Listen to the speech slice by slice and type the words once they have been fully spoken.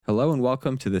Hello and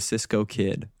welcome to the Cisco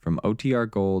Kid from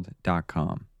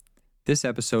OTRGold.com. This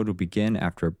episode will begin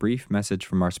after a brief message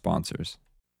from our sponsors.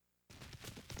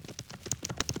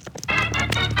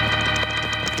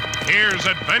 Here's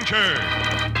adventure.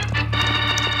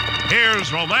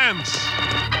 Here's romance.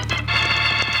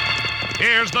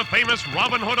 Here's the famous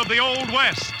Robin Hood of the Old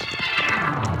West.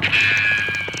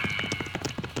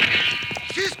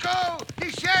 Cisco, the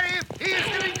sheriff, he is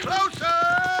getting closer.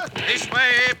 This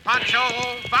way, Pancho,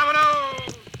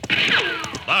 vámonos!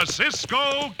 The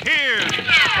Cisco Kid.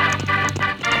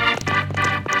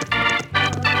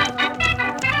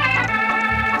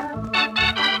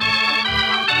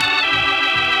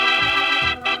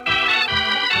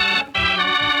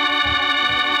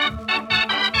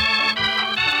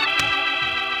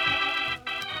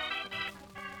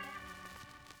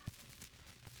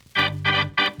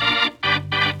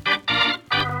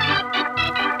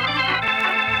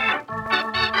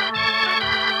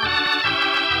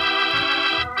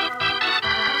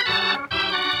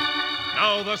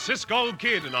 The Cisco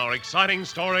Kid in our exciting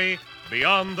story,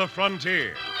 Beyond the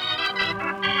Frontier.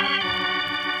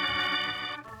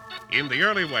 In the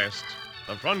early West,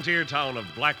 the frontier town of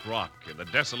Black Rock in the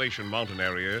Desolation Mountain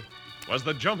area was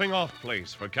the jumping-off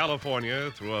place for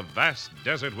California through a vast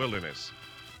desert wilderness.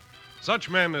 Such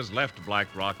men as left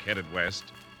Black Rock headed west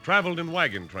traveled in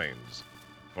wagon trains,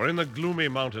 for in the gloomy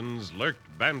mountains lurked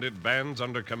bandit bands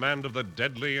under command of the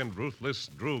deadly and ruthless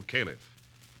Drew Califf.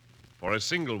 For a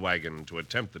single wagon to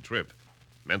attempt the trip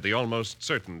meant the almost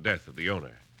certain death of the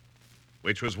owner,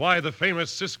 which was why the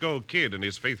famous Cisco Kid and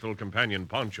his faithful companion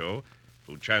Pancho,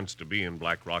 who chanced to be in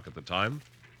Black Rock at the time,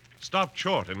 stopped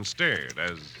short and stared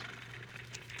as...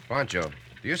 Pancho,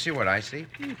 do you see what I see?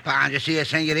 Pancho see a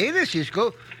senorita,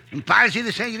 Cisco. And Pancho see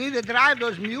the senorita drive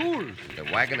those mules.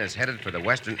 The wagon is headed for the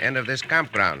western end of this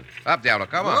campground. Up, Diablo,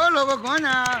 come on. Oh, loco, go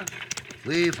now.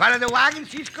 We follow the wagon,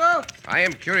 Cisco? I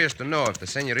am curious to know if the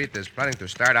senorita is planning to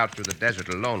start out through the desert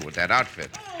alone with that outfit.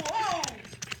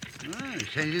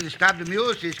 Senorita stop the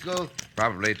mule, Cisco.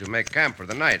 Probably to make camp for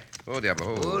the night. Oh,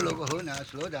 Diablo. Oh, loco, now.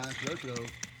 Slow down, slow.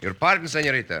 Your pardon,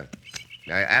 senorita.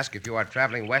 May I ask if you are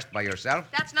traveling west by yourself?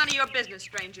 That's none of your business,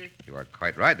 stranger. You are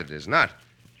quite right, it is not.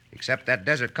 Except that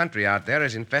desert country out there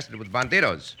is infested with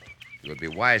bandidos. It would be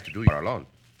wise to do it alone.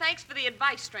 Thanks for the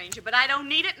advice, stranger, but I don't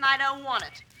need it and I don't want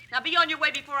it. Now be on your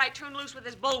way before I turn loose with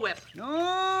this bullwhip.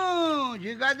 No,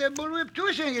 you got the bullwhip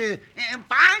too, senorita. And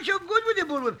Pancho good with the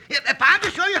bullwhip. Pancho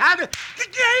show you how to...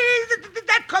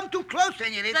 That come too close,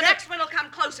 senorita. The next one will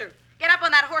come closer. Get up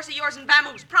on that horse of yours and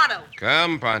vamoose, pronto.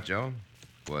 Come, Pancho.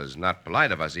 It was not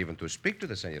polite of us even to speak to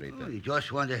the senorita. Oh, you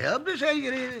just want to help the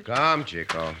senorita. Come,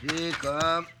 Chico.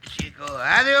 Chico.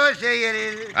 Adios,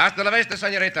 senorita. Hasta la vista,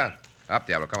 senorita. Up,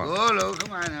 Diablo, come on. Oh, no,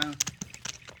 come on now.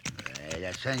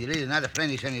 That senorita is not a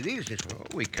friendly senorita, Cisco. Oh,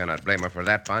 we cannot blame her for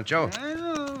that, Pancho. I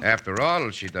know. After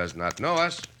all, she does not know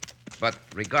us. But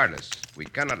regardless, we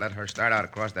cannot let her start out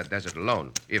across that desert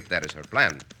alone, if that is her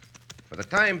plan. For the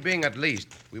time being, at least,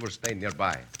 we will stay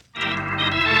nearby.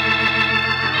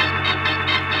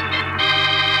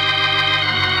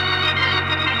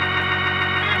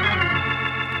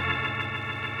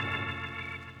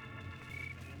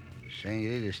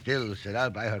 Senorita still set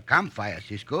out by her campfire,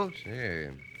 Cisco. Say,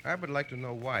 I would like to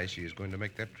know why she is going to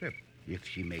make that trip. If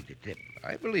she make the trip.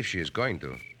 I believe she is going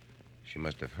to. She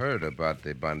must have heard about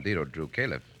the bandito Drew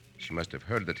Califf. She must have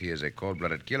heard that he is a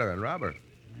cold-blooded killer and robber.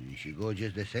 She go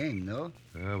just the same, no?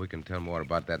 We can tell more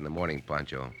about that in the morning,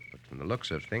 Pancho. But from the looks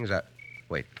of things,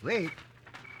 Wait. An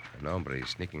hombre is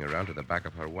sneaking around to the back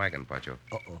of her wagon, Pancho.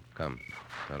 Uh-oh. Come,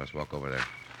 let us walk over there.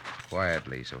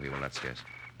 Quietly, so he will not see us.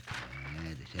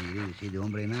 The senorita see the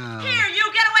hombre now. Here,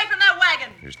 you get away from that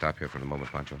wagon. You stop here for the moment,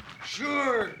 Pancho.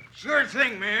 Sure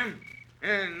thing, ma'am.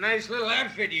 Nice little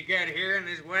outfit you got here in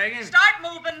this wagon. Start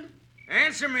moving.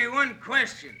 Answer me one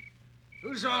question.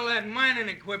 Who's all that mining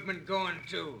equipment going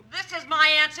to? This is my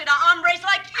answer to hombres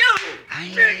like you.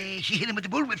 Aye, she hit him with the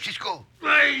bullwhip, Cisco.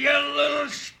 Why, you little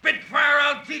spitfire,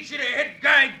 I'll teach you to hit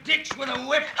guy dicks with a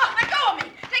whip. Oh, let go of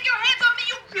me. Take your hands off me,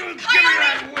 you... Give me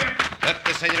that whip. Let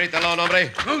the senorita alone, hombre.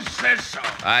 Who says so?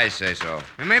 I say so.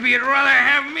 And maybe you'd rather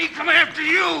have me come after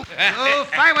you. You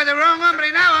fight with the wrong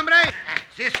hombre now, hombre.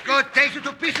 Cisco takes you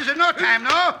to pieces in no time,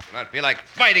 no? Not feel like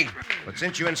fighting. But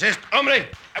since you insist, hombre,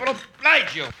 I will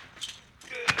oblige you.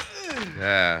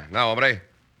 Now, hombre,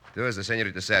 do as the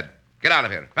senorita said. Get out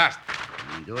of here, fast.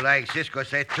 Do like Cisco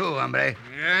said too, hombre.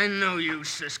 Yeah, I know you,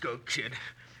 Cisco Kid.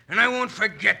 And I won't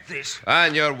forget this.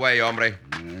 On your way, hombre.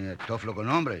 Tough looking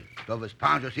hombre. Toughest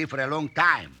Pancho see for a long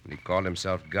time. He called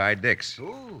himself Guy Dix.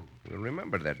 Oh. You'll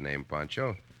remember that name,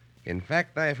 Pancho. In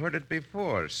fact, I've heard it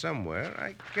before, somewhere.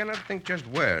 I cannot think just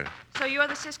where. So you're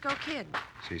the Cisco Kid.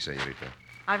 Si, senorita.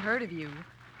 I've heard of you.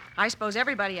 I suppose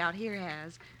everybody out here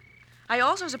has. I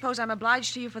also suppose I'm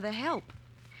obliged to you for the help.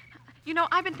 You know,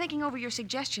 I've been thinking over your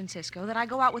suggestion, Cisco, that I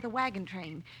go out with a wagon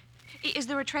train. Is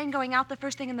there a train going out the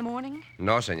first thing in the morning?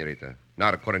 No, senorita.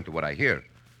 Not according to what I hear.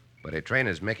 But a train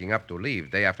is making up to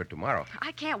leave day after tomorrow.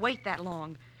 I can't wait that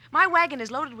long. My wagon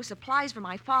is loaded with supplies for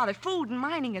my father, food and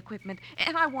mining equipment,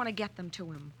 and I want to get them to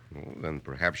him. Well, then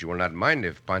perhaps you will not mind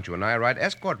if Pancho and I ride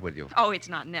escort with you. Oh, it's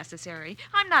not necessary.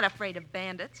 I'm not afraid of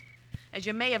bandits. As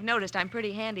you may have noticed, I'm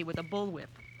pretty handy with a bullwhip.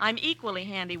 I'm equally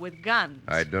handy with guns.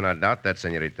 I do not doubt that,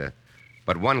 senorita.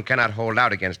 But one cannot hold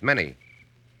out against many.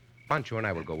 Pancho and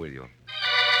I will go with you.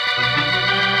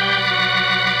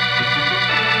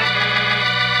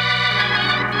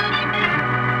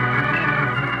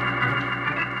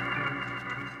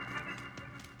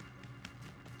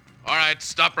 All right,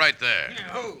 stop right there.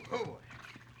 Yeah, who?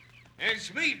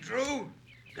 It's me, Drew.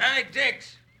 Guy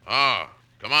Dix. Oh,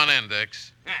 come on in,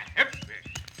 Dix.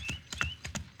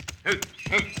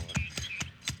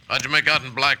 How'd you make out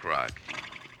in Black Rock?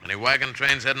 Any wagon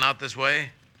trains heading out this way?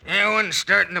 Yeah, one's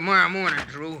starting tomorrow morning,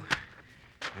 Drew.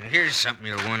 And here's something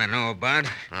you'll want to know about.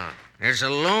 Huh. There's a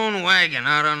lone wagon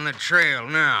out on the trail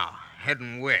now,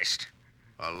 heading west.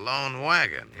 A lone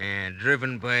wagon? And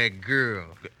driven by a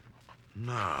girl.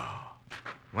 No.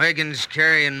 Wagon's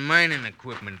carrying mining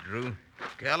equipment, Drew.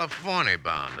 California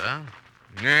bound, huh?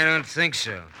 I don't think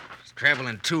so. It's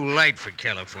traveling too light for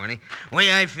California.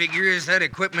 Way I figure is that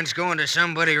equipment's going to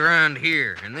somebody around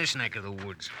here, in this neck of the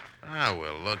woods. I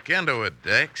will look into it,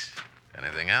 Dix.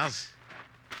 Anything else?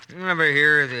 You ever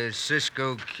hear of the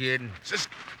Cisco Kid?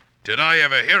 Did I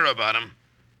ever hear about him?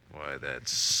 Why, that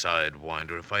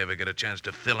sidewinder, if I ever get a chance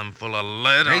to fill him full of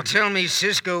lead, They tell me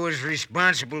Cisco was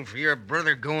responsible for your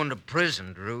brother going to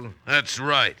prison, Drew. That's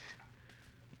right.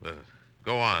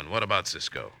 Go on. What about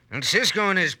Cisco? And Cisco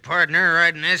and his partner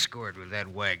ride an escort with that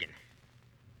wagon.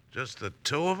 Just the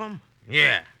two of them?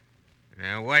 Yeah.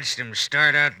 I watched them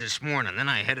start out this morning, then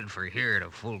I headed for here at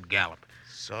a full gallop.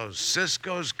 So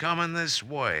Cisco's coming this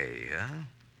way,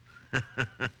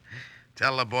 huh?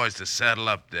 Tell the boys to saddle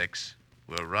up, Dix.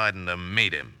 We're riding to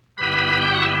meet him. Did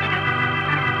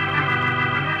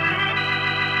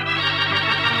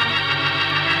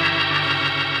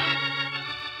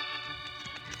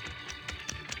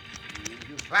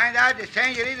you find out the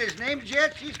senorita's name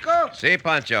yet, Cisco? Si,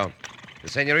 Pancho. The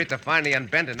senorita finally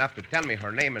unbent enough to tell me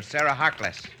her name is Sarah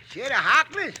Harkless. Sarah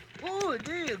Harkless? Oh, a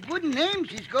good name,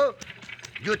 Cisco.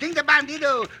 Do you think the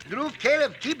bandito Drew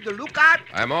Caleb keep the lookout?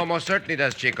 I'm almost certain he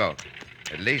does, Chico.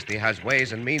 At least he has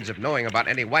ways and means of knowing about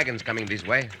any wagons coming this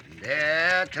way.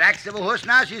 There, tracks of a horse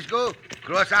now, Cisco.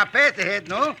 Cross our path ahead,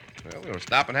 no? Well, we'll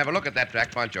stop and have a look at that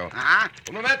track, Pancho. Uh-huh.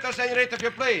 Un momento, senorita, if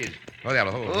you please. Oh,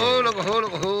 diablo. Oh, look.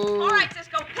 All right,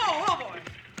 Cisco, pull,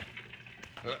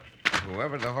 boy.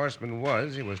 Whoever the horseman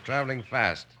was, he was traveling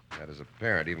fast. That is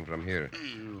apparent even from here.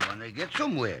 You want to get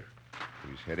somewhere.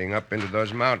 He's heading up into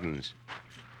those mountains.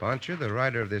 Pancho, the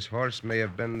rider of this horse may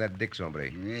have been that Dix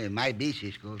hombre. Yeah, might be,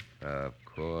 Cisco. Of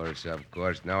course.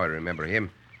 Now I remember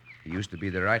him. He used to be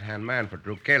the right-hand man for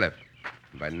Drew Caleb.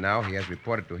 By now, he has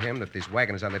reported to him that this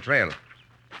wagon is on the trail.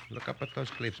 Look up at those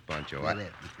cliffs, Pancho.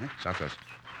 Where? Huh? Santos,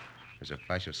 there's a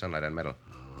flash of sunlight on metal.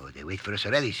 Oh, they wait for us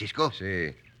already, Cisco.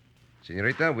 See.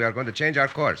 Senorita, we are going to change our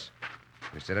course.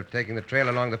 Instead of taking the trail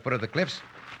along the foot of the cliffs,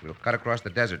 we'll cut across the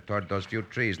desert toward those few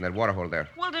trees in that waterhole there.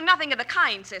 We'll do nothing of the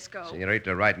kind, Cisco.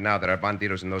 Senorita, right now there are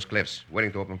bandidos in those cliffs,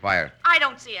 waiting to open fire. I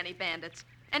don't see any bandits.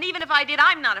 And even if I did,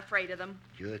 I'm not afraid of them.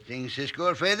 You think Cisco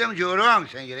afraid of them? You're wrong,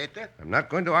 senorita. I'm not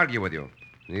going to argue with you.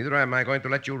 Neither am I going to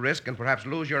let you risk and perhaps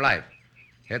lose your life.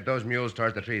 Head those mules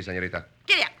towards the trees, senorita.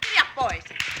 Giddy up, boys.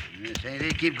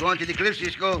 Senorita, keep going to the cliff,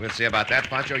 Cisco. We'll see about that,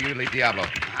 Pancho. You lead Diablo.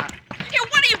 Here,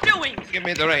 what are you doing? Give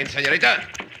me the reins, senorita.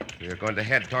 We're going to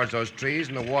head towards those trees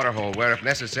in the waterhole, where, if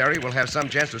necessary, we'll have some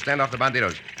chance to stand off the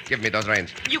bandidos. Give me those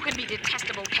reins. You can be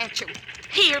detestable, can't you?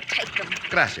 Here, take them.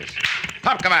 Gracias.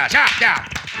 Hop, caballos. Ya.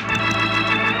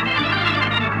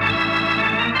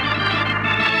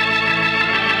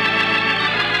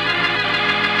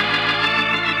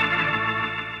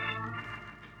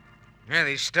 Yeah,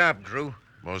 they stopped, Drew.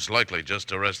 Most likely just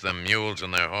to rest them mules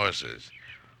and their horses.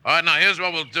 All right, now here's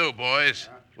what we'll do, boys.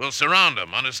 We'll surround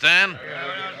them, understand?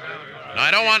 Now,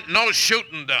 I don't want no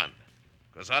shooting done,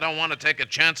 because I don't want to take a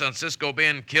chance on Cisco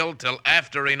being killed till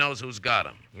after he knows who's got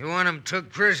him. You want them took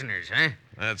prisoners, huh?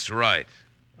 That's right.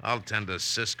 I'll tend to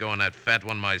Cisco and that fat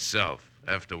one myself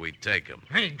after we take him.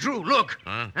 Hey, Drew, look.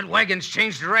 Huh? That wagon's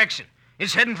changed direction.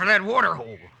 It's heading for that water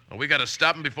hole. Well, we got to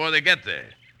stop them before they get there.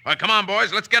 All right, come on,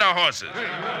 boys. Let's get our horses.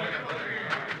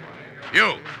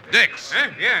 You, Dix.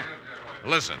 Huh? Yeah.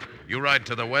 Listen, you ride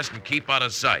to the west and keep out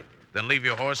of sight. Then leave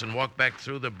your horse and walk back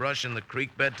through the brush in the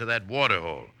creek bed to that water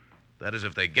hole. That is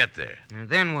if they get there. And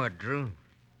then what, Drew?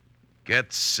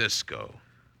 Get Cisco.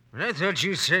 I thought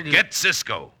you said you... Get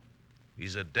Cisco.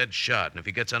 He's a dead shot, and if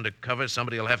he gets under cover,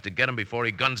 somebody will have to get him before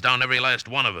he guns down every last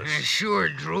one of us. Sure,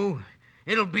 Drew.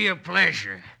 It'll be a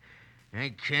pleasure.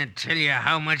 I can't tell you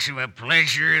how much of a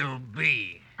pleasure it'll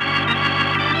be.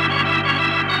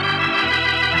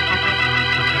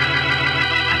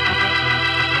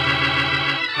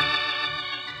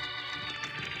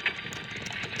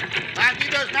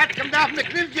 Bandidos not come down from the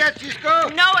cliffs yet, Cisco.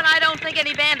 No, and I don't think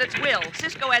any bandits will.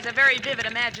 Cisco has a very vivid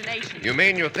imagination. You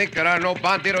mean you think there are no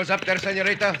bandidos up there,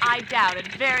 senorita? I doubt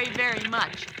it very, very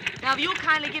much. Now, if you'll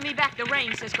kindly give me back the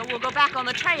reins, Cisco, we'll go back on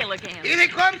the trail again. Here they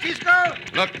come, Cisco.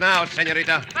 Look now,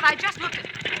 senorita. But I just looked at...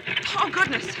 Oh,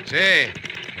 goodness. See,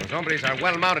 those hombres are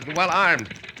well mounted and well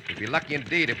armed. We'll be lucky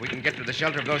indeed if we can get to the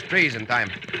shelter of those trees in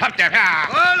time. Up there!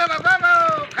 Oh, look,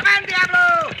 go! Come on,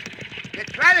 Diablo! They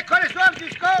try to cut us off,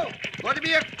 Cisco. Going to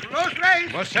be a close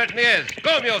race. Most certainly is.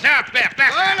 Go, mules. Out, back.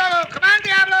 Oh, look, come on,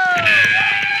 Diablo!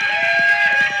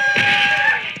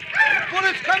 The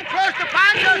bullets come close to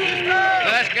Pancho, Cisco.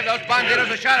 Let's give those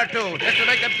bandidos a shot or two, just to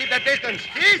make them keep their distance.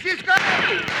 See, Cisco.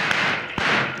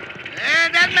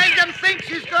 And that makes them think,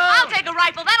 Cisco. I'll take a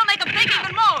rifle. That'll make them think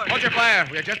even more. Hold your fire.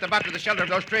 We are just about to the shelter of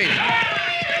those trees. Thank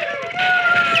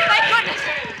goodness.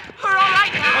 We're all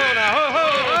right now. Ho, now, ho, ho.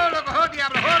 Oh, look, ho,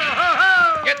 Diablo,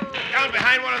 ho. Get down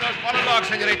behind one of those fallen logs,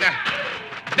 senorita.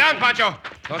 Down, Pancho.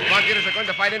 Those bandidos are going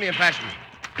to fight Indian fashion.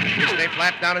 If you stay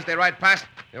flat down as they ride past,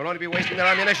 they will only be wasting their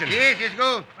ammunition. Yes,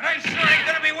 Cisco. But I sure ain't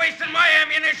gonna be wasting my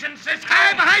ammunition, Cisco.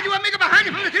 Hey, behind you, amigo, behind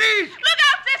you from the trees. Look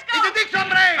out, Cisco! It's a Dix,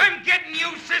 hombre. I'm getting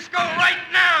you, Cisco, right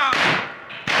now.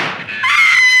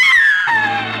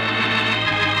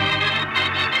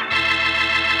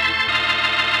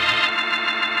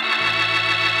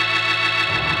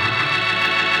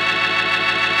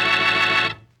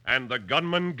 And the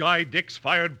gunman, Guy Dix,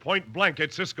 fired point blank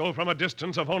at Cisco from a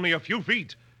distance of only a few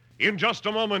feet. In just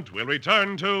a moment, we'll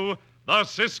return to the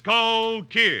Cisco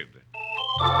Kid.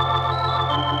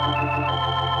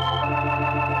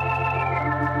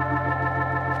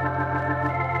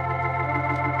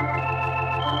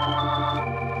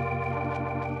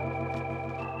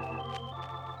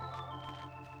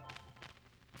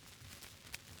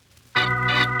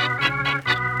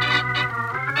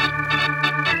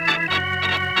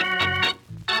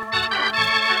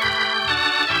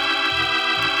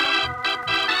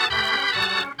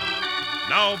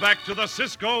 Now back to the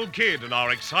Cisco Kid and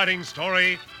our exciting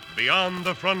story, Beyond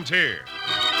the Frontier.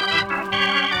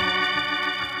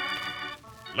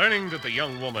 Learning that the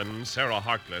young woman, Sarah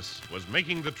Harkless, was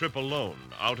making the trip alone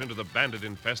out into the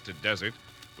bandit-infested desert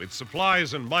with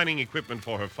supplies and mining equipment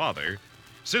for her father,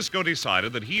 Cisco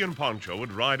decided that he and Pancho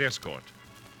would ride escort.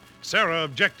 Sarah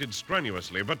objected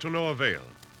strenuously, but to no avail.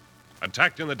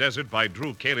 Attacked in the desert by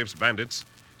Drew Caliph's bandits,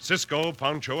 Cisco,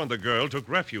 Pancho, and the girl took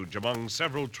refuge among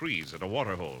several trees at a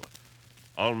waterhole.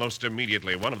 Almost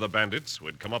immediately, one of the bandits, who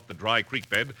had come up the dry creek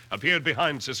bed, appeared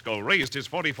behind Cisco, raised his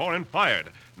 .44 and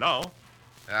fired. Now,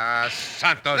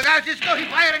 Santos. Look out, Cisco, he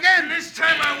fired again. This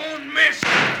time I won't miss.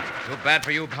 Too bad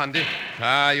for you, Pandy.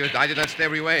 I did not stay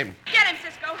where you aimed. Get him,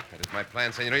 Cisco. That is my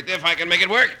plan, senorita, if I can make it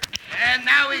work. And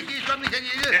now he sees something,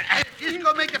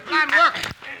 Cisco make the plan work.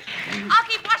 I'll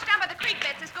keep watch down by the creek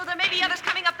bed, Cisco. There may be others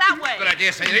coming up that way. Good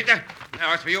idea, senorita.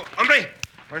 Now, as for you, hombre,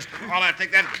 first of all, I'll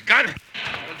take that gun.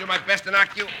 I'll do my best to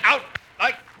knock you out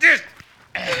like this.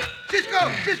 Cisco,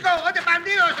 all the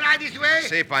bandidos ride this way.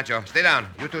 See, Pancho, stay down.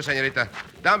 You too, senorita.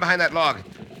 Down behind that log.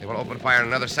 They will open fire in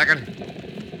another second.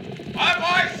 All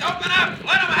right, boys, open up.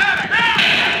 Let them have it.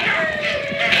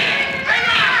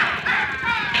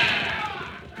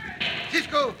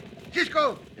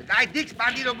 Cisco, the guy Dick's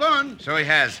bandido gone. So he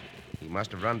has. He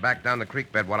must have run back down the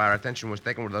creek bed while our attention was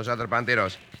taken with those other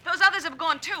bandidos. Those others have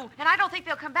gone, too, and I don't think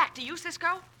they'll come back. Do you,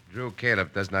 Cisco? Drew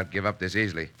Caleb does not give up this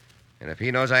easily. And if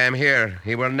he knows I am here,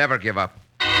 he will never give up.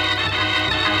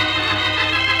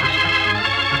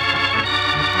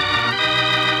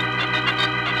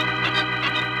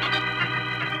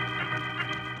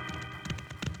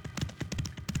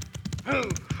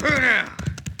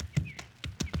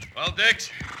 Well, Dix,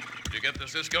 did you get the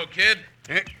Cisco Kid?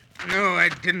 No, I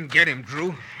didn't get him,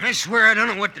 Drew. I swear I don't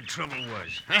know what the trouble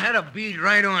was. I had a bead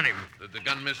right on him. Did the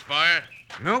gun miss fire?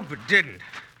 Nope, it didn't.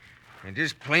 I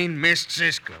just plain missed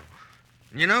Cisco.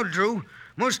 You know, Drew,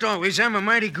 most always I'm a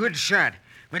mighty good shot.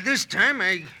 But this time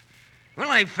I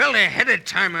felt ahead of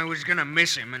time I was gonna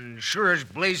miss him, and sure as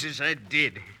blazes I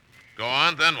did. Go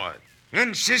on, then what?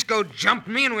 Then Cisco jumped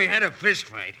me and we had a fist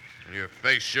fight. Your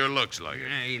face sure looks like it.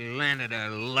 Yeah, he landed a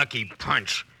lucky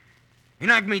punch. He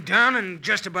knocked me down, and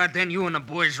just about then you and the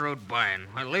boys rode by, and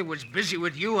while they was busy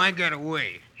with you, I got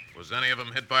away. Was any of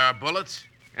them hit by our bullets?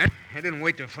 I didn't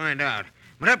wait to find out.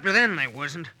 But up to then, they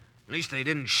wasn't. At least they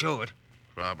didn't show it.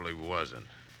 Probably wasn't.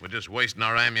 We're just wasting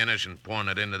our ammunition pouring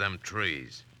it into them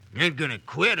trees. You ain't gonna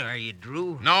quit, are you,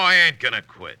 Drew? No, I ain't gonna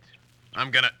quit.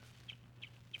 I'm gonna...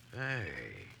 Hey,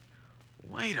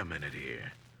 wait a minute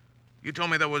here. You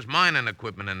told me there was mining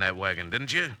equipment in that wagon,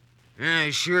 didn't you? Yeah,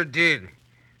 I sure did.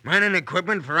 Mining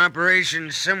equipment for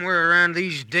operations somewhere around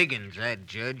these diggings, I'd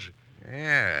judge.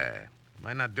 Yeah.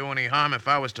 Might not do any harm if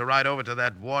I was to ride over to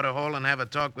that waterhole and have a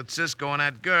talk with Cisco and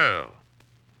that girl.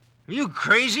 Are you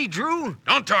crazy, Drew?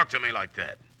 Don't talk to me like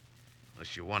that.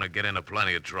 Unless you want to get into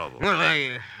plenty of trouble. Well,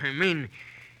 I mean,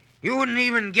 you wouldn't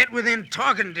even get within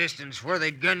talking distance where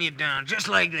they'd gun you down, just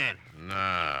like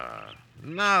that.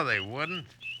 No, they wouldn't.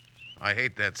 I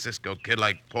hate that Cisco kid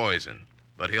like poison,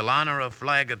 but he'll honor a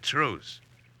flag of truce.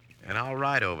 And I'll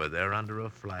ride over there under a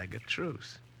flag of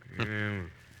truce.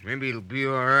 Maybe it'll be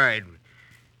all right.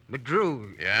 But,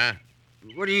 Drew... Yeah?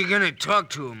 What are you gonna talk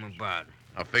to him about?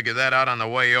 I'll figure that out on the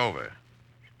way over.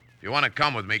 If you want to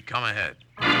come with me, come ahead.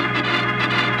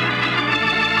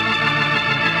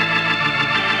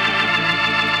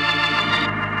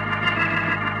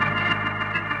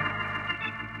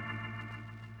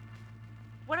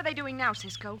 What are they doing now,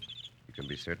 Cisco? You can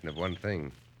be certain of one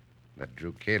thing. That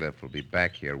Drew Caleb will be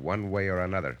back here one way or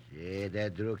another. Yeah,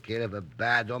 that Drew Caleb a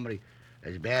bad hombre.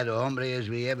 As bad a hombre as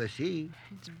we ever see.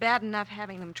 It's bad enough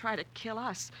having them try to kill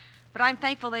us. But I'm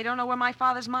thankful they don't know where my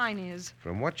father's mine is.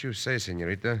 From what you say,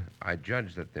 Senorita, I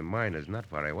judge that the mine is not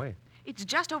far away. It's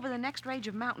just over the next range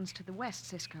of mountains to the west,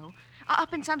 Cisco.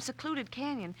 Up in some secluded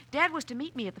canyon. Dad was to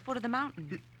meet me at the foot of the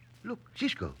mountain. Look,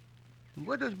 Cisco,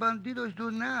 what does bandidos do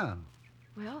now?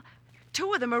 Well,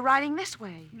 two of them are riding this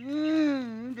way.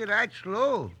 They ride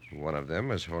slow. One of them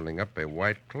is holding up a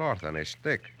white cloth on a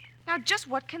stick. Now, just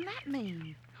what can that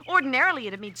mean? Ordinarily,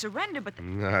 it'd mean surrender, but...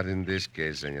 Not in this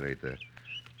case, Senorita.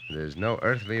 There's no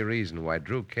earthly reason why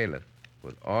Drew Caleb,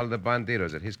 with all the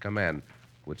bandidos at his command,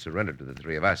 would surrender to the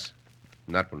three of us.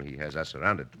 Not when he has us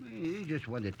surrounded. He just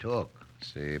want to talk.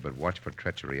 See, but watch for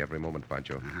treachery every moment,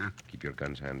 Pancho. Uh-huh. Keep your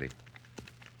guns handy.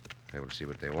 They will see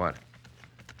what they want.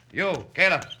 You,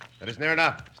 Caleb, that is near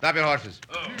enough. Stop your horses.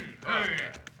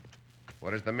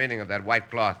 What is the meaning of that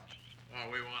white cloth? Oh,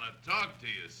 we want to talk to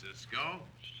you, Cisco.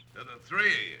 To the three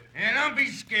of you. And don't be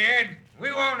scared.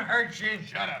 We won't hurt you.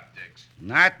 Shut up, Dix.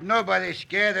 Not nobody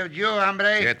scared of you,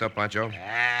 hombre. Quieto, Pancho.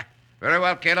 Ah, Very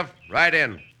well, Caleb. Ride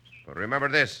in. But remember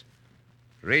this.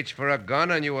 Reach for a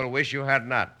gun and you will wish you had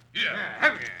not.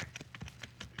 Yeah.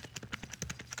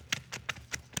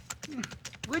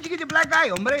 where'd you get the black eye,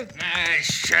 hombre?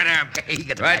 Shut up. You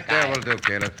got the Right black there eye. will do,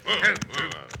 Caleb.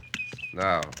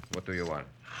 Now, what do you want?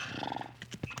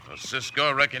 Well, Cisco,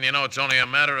 I reckon you know it's only a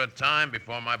matter of time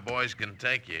before my boys can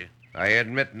take you. I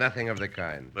admit nothing of the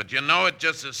kind. But you know it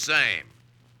just the same.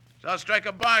 So I'll strike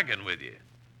a bargain with you.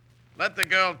 Let the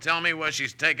girl tell me where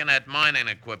she's taking that mining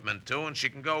equipment to, and she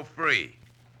can go free.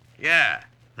 Yeah.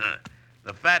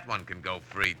 The fat one can go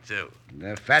free, too.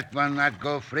 The fat one not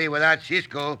go free without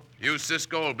Cisco. You,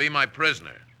 Cisco, will be my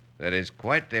prisoner. That is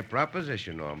quite a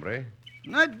proposition, hombre.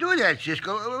 Not do that,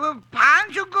 Cisco.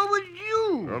 Pancho go with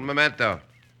you. Un momento.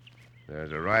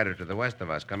 There's a rider to the west of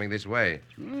us coming this way.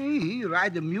 He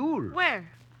ride the mule. Where?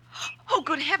 Oh,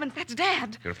 good heavens, that's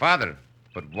Dad. Your father.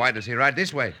 But why does he ride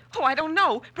this way? Oh, I don't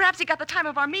know. Perhaps he got the time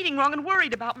of our meeting wrong and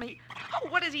worried about me. Oh,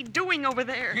 what is he doing over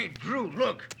there? Hey, Drew,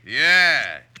 look.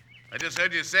 Yeah. I just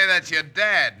heard you say that's your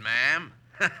dad, ma'am.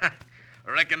 I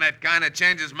reckon that kind of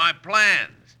changes my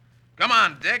plans. Come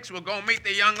on, Dix. We'll go meet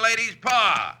the young lady's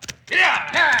pa.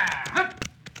 Yeah.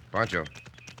 Pancho,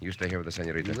 you stay here with the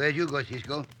senorita. Where'd you go,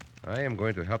 Cisco? I am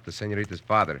going to help the senorita's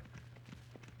father.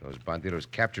 Those bandidos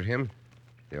capture him.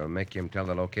 They will make him tell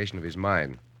the location of his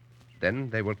mine.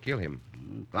 Then they will kill him.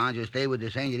 Pancho stay with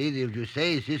the senorita if you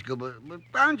say, Cisco, but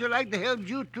Pancho like to help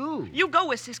you, too. You go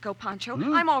with Cisco, Pancho.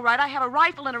 I'm all right. I have a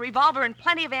rifle and a revolver and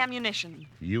plenty of ammunition.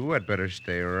 You had better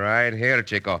stay right here,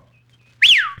 Chico.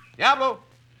 Diablo.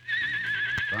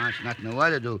 Pancho not know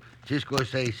what to do. Cisco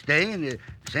say stay, and the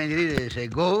senorita say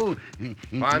go.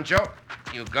 Pancho,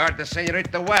 you guard the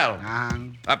senorita well.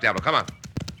 Up, Diablo, come on.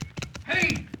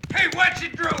 Hey, watch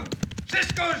it, Drew.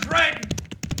 Cisco's riding.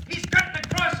 He's cutting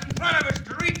across in front of us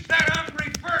to reach that hombre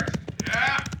first.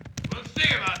 Yeah, we'll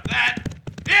see about that.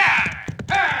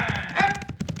 Yeah!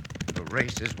 The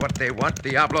race is what they want,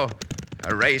 Diablo.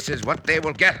 A race is what they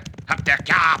will get. Up there,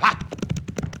 up.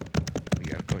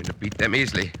 We are going to beat them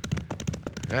easily.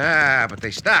 Ah, but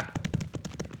they stopped.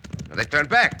 Now they turned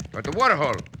back toward the water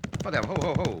hole. Oh, ho,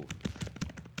 ho, ho.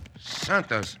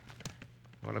 Santos.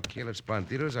 All of Caleb's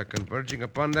bandidos are converging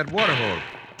upon that water hole.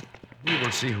 We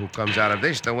will see who comes out of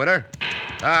this the winner.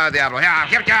 Ah, Diablo. Yeah,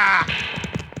 ya.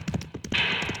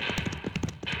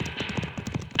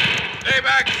 Stay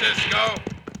back, Cisco.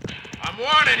 I'm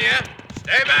warning you.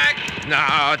 Stay back.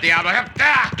 No, Diablo.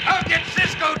 I'll get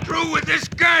Cisco through with this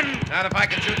gun. Not if I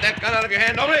can shoot that gun out of your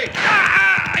hand, hombre.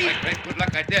 Great good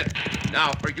luck I did.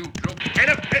 Now for you, Drew.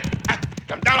 Caleb,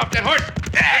 come down off that horse.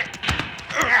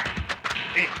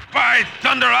 By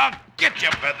thunder, I'll get you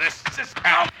for this, Cisco.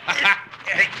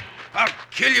 I'll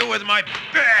kill you with my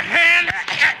bare hands.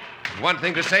 One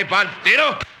thing to say,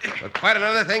 bandito, but quite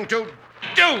another thing to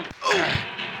do.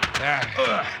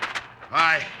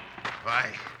 Why,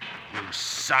 you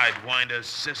sidewinders,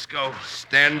 Cisco.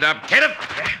 Stand up, Caleb.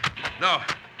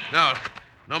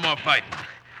 No more fighting.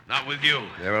 Not with you.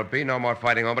 There will be no more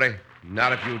fighting, hombre.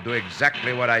 Not if you do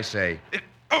exactly what I say.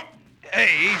 Hey,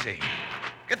 easy.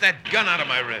 Get that gun out of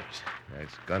my ribs. That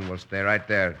gun will stay right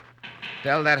there.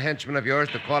 Tell that henchman of yours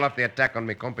to call off the attack on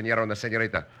mi compañero and the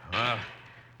señorita.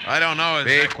 I don't know.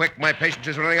 Be quick, my patience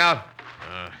is running out.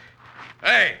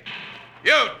 Hey,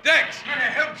 you, Dix. Trying to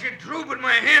help you, Drew, but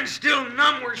my hand's still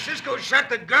numb where Cisco shot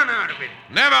the gun out of it.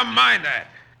 Never mind that.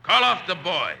 Call off the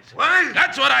boys. What?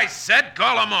 That's what I said.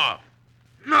 Call them off.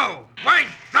 No. By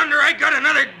thunder, I got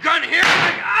another gun here.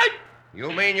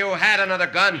 You mean you had another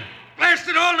gun? Blast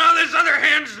it all, now this other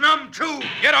hand's numb, too.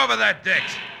 Get over that, Dix.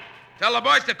 Tell the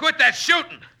boys to quit that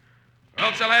shooting, or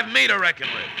else they'll have me to reckon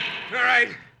with. All right.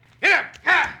 Hit him.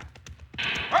 Ha!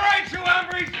 All right, you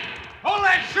hombres. Hold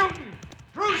that shooting.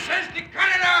 Drew says to cut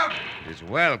it out. It is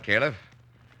well, Caleb.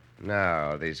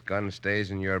 Now, this gun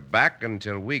stays in your back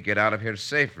until we get out of here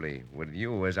safely, with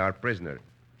you as our prisoner.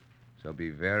 So be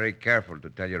very careful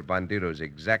to tell your bandidos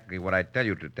exactly what I tell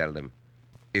you to tell them,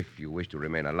 if you wish to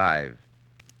remain alive.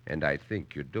 And I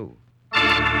think you do.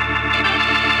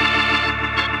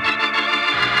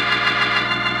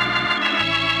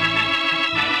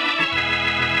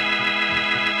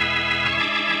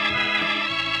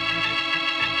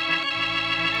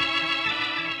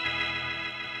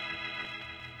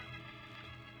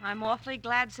 I'm awfully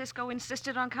glad Cisco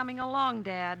insisted on coming along,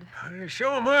 Dad.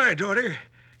 So am I, daughter.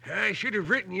 I should have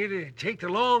written you to take the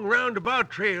long roundabout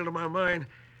trail to my mind,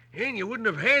 and you wouldn't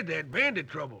have had that bandit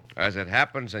trouble. As it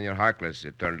happens, Senor Harkless,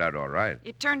 it turned out all right.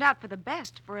 It turned out for the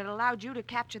best, for it allowed you to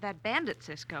capture that bandit,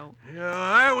 Cisco.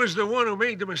 I was the one who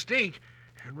made the mistake,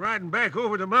 and riding back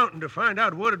over the mountain to find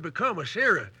out what had become of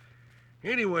Sarah.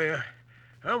 Anyway,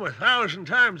 I'm 1,000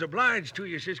 times obliged to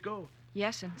you, Cisco.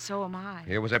 Yes, and so am I.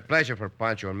 It was a pleasure for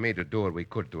Pancho and me to do what we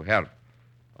could to help.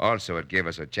 Also, it gave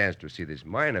us a chance to see this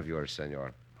mine of yours,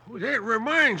 Senor. Oh, that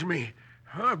reminds me.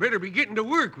 I better be getting to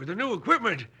work with the new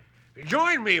equipment.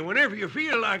 Join me whenever you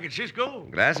feel like it, Cisco.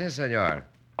 Gracias, Senor.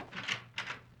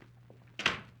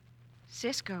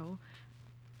 Cisco,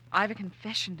 I've a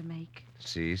confession to make.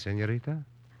 Si, senorita?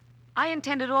 I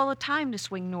intended all the time to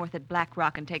swing north at Black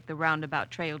Rock and take the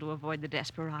roundabout trail to avoid the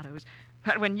desperados.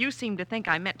 But when you seemed to think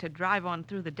I meant to drive on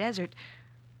through the desert,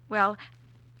 well,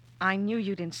 I knew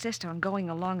you'd insist on going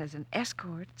along as an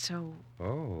escort, so...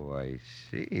 Oh, I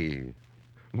see.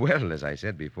 Well, as I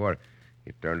said before,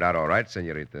 it turned out all right,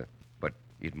 senorita. But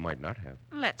it might not have.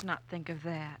 Let's not think of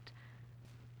that.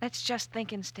 Let's just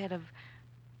think instead of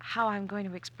how I'm going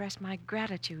to express my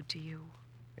gratitude to you.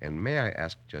 And may I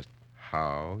ask just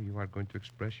how you are going to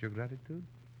express your gratitude?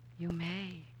 You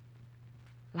may.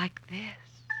 Like this.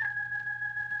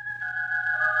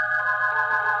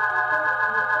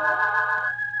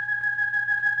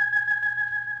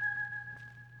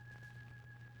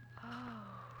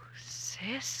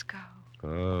 Cisco.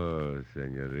 Oh,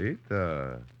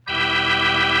 senorita.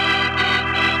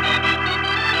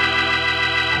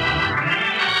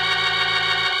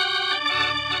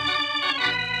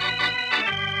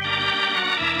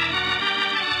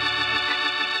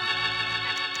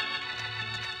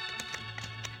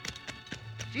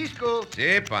 Cisco.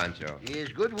 Si, Pancho.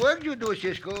 It's good work you do,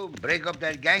 Cisco. Break up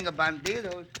that gang of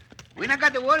bandidos. We not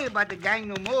got to worry about the gang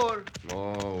no more.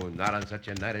 Oh, not on such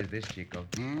a night as this, Chico.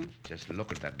 Just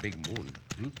look at that big moon.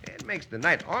 It makes the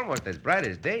night almost as bright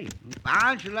as day.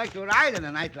 Pancho like to ride on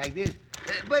a night like this.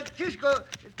 But, Cisco,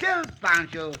 tell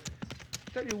Pancho,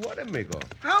 Tell you what, amigo.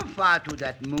 how far to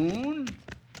that moon?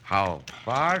 How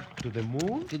far to the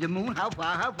moon? To the moon? How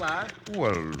far?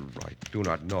 Well, I do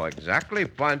not know exactly,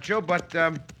 Pancho, but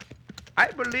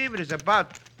I believe it is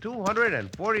about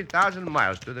 240,000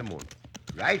 miles to the moon.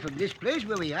 Right from this place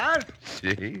where we are?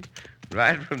 See?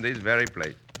 Right from this very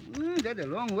place. That's a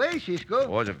long way, Cisco.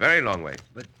 Oh, it's a very long way.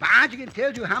 But Pancho can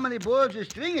tell you how many balls of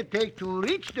string it takes to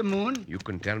reach the moon. You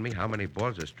can tell me how many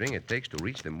balls of string it takes to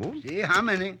reach the moon? See, how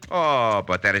many? Oh,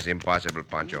 but that is impossible,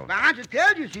 Pancho. Pancho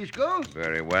tells you, Cisco.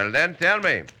 Very well, then tell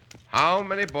me. How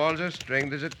many balls of string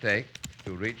does it take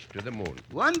to reach to the moon?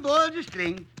 1 ball of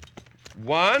string.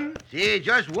 One? See,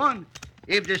 just one.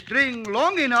 If the string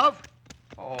long enough.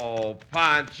 Oh,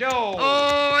 Pancho.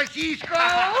 Oh, Cisco.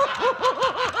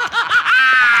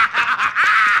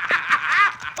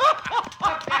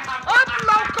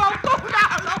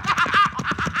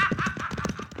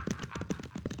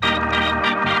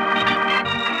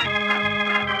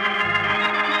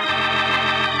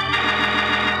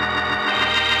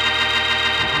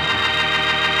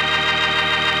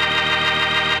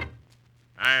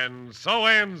 And so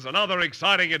ends another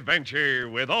exciting adventure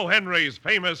with O. Henry's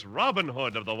famous Robin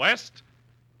Hood of the West,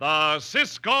 the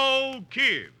Cisco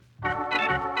Kid.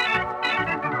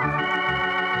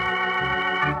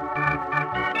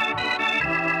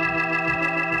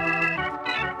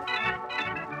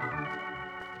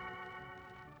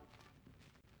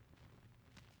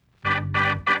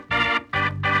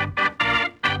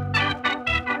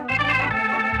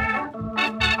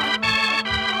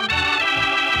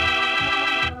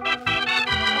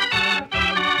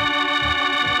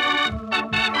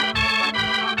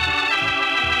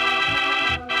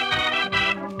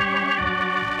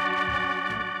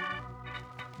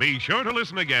 Be sure to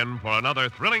listen again for another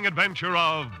thrilling adventure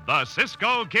of the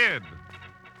Cisco Kid.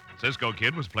 Cisco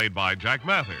Kid was played by Jack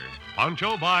Mather,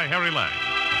 Pancho by Harry Lang.